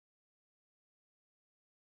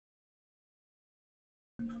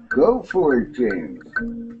Go for it, James.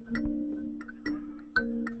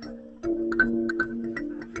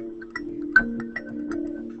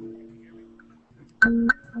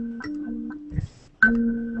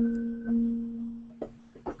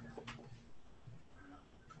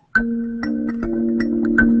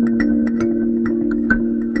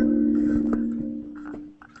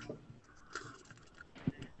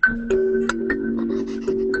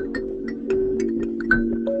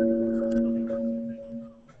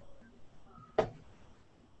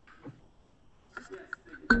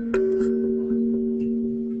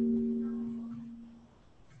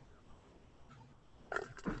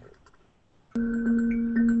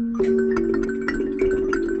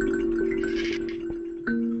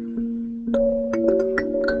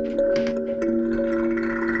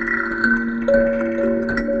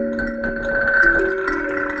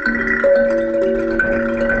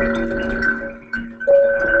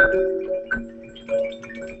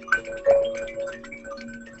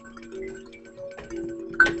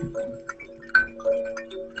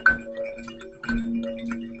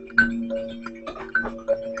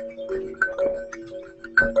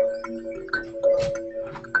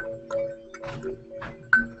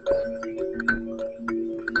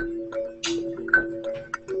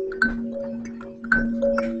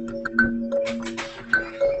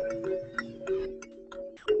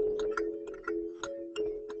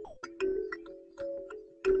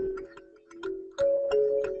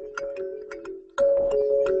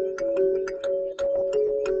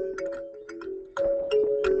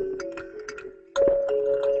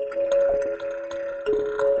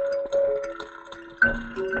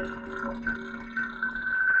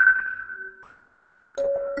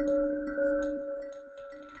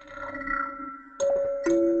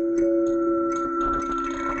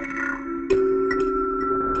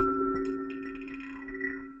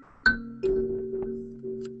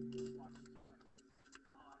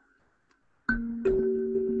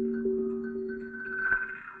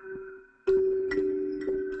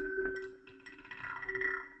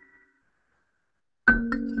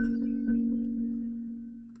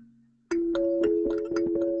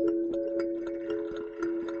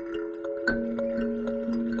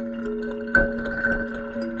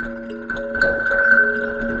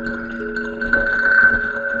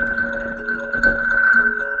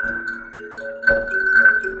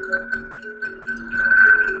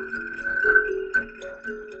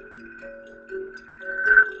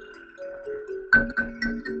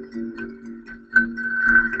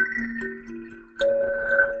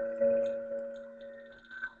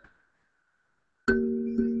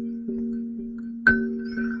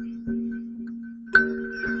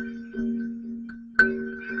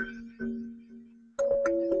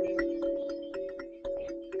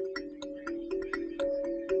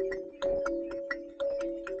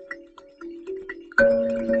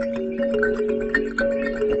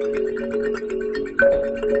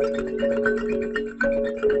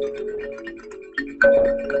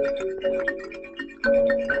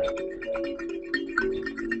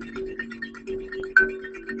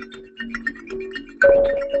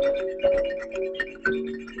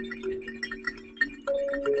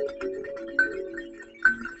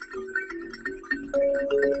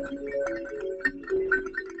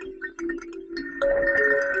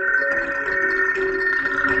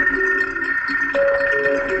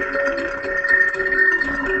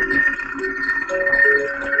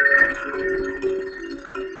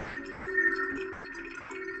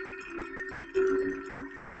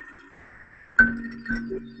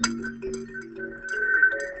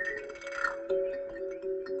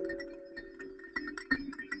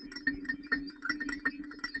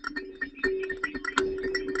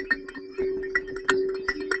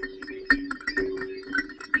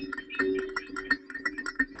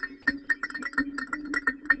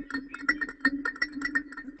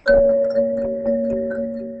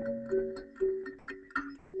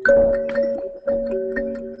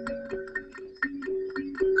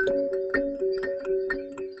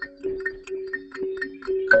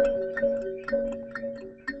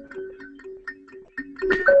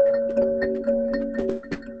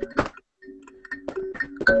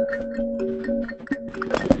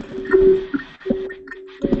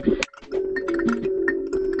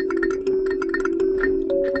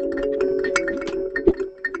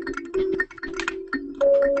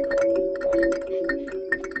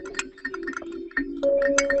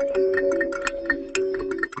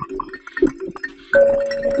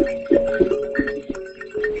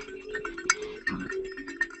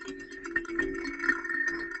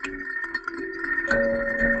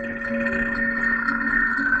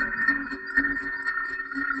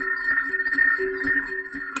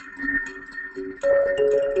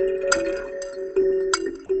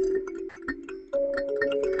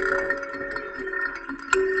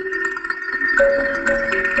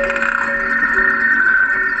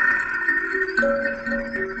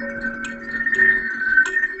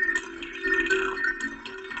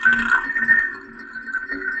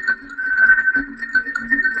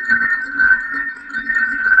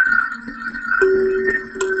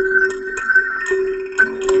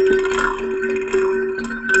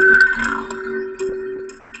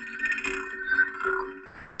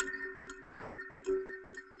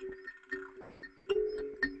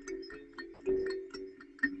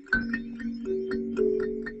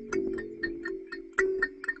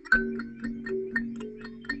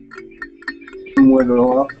 somewhat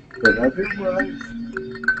off, but otherwise.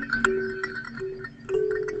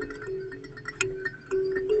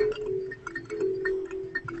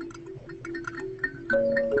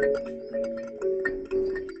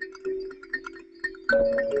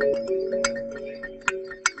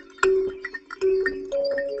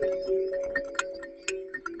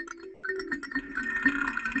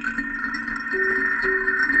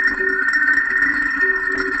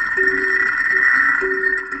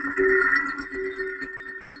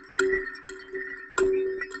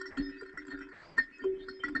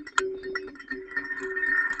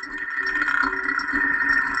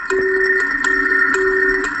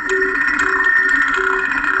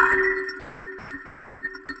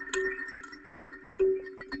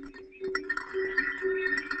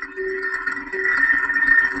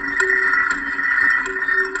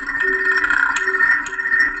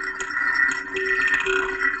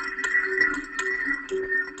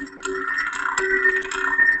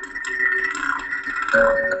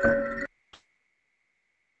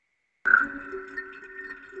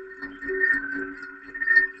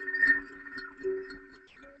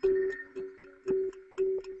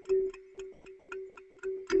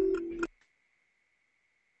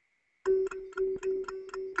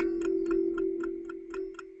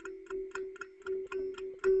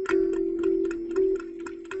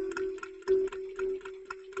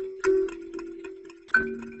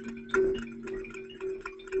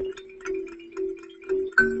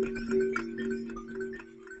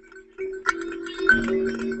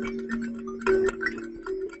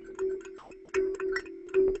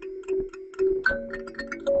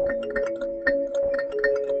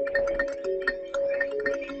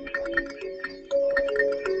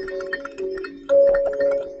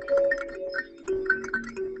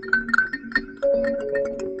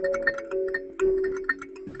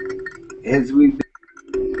 As we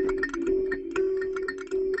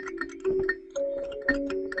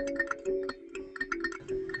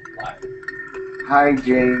Hi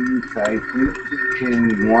James, I think we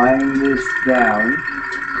can wind this down.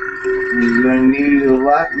 We're going to need a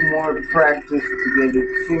lot more practice to get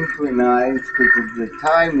it synchronized because of the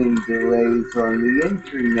timing delays on the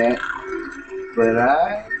internet, but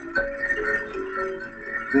I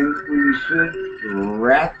think we should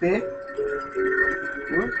wrap it.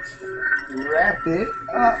 Wrap it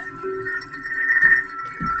up.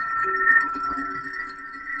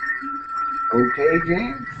 Okay,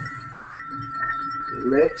 James?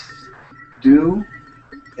 Let's do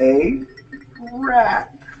a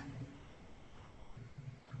wrap.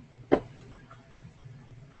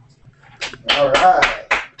 All right.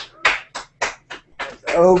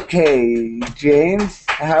 Okay, James,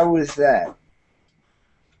 how was that?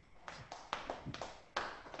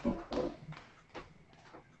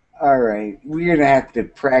 All right, we're going to have to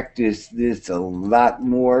practice this a lot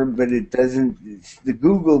more, but it doesn't, the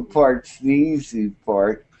Google part's the easy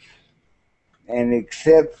part. And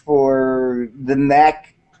except for the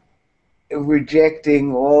Mac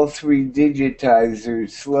rejecting all three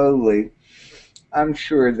digitizers slowly, I'm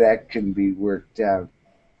sure that can be worked out.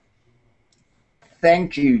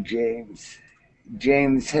 Thank you, James.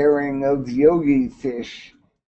 James Herring of Yogifish.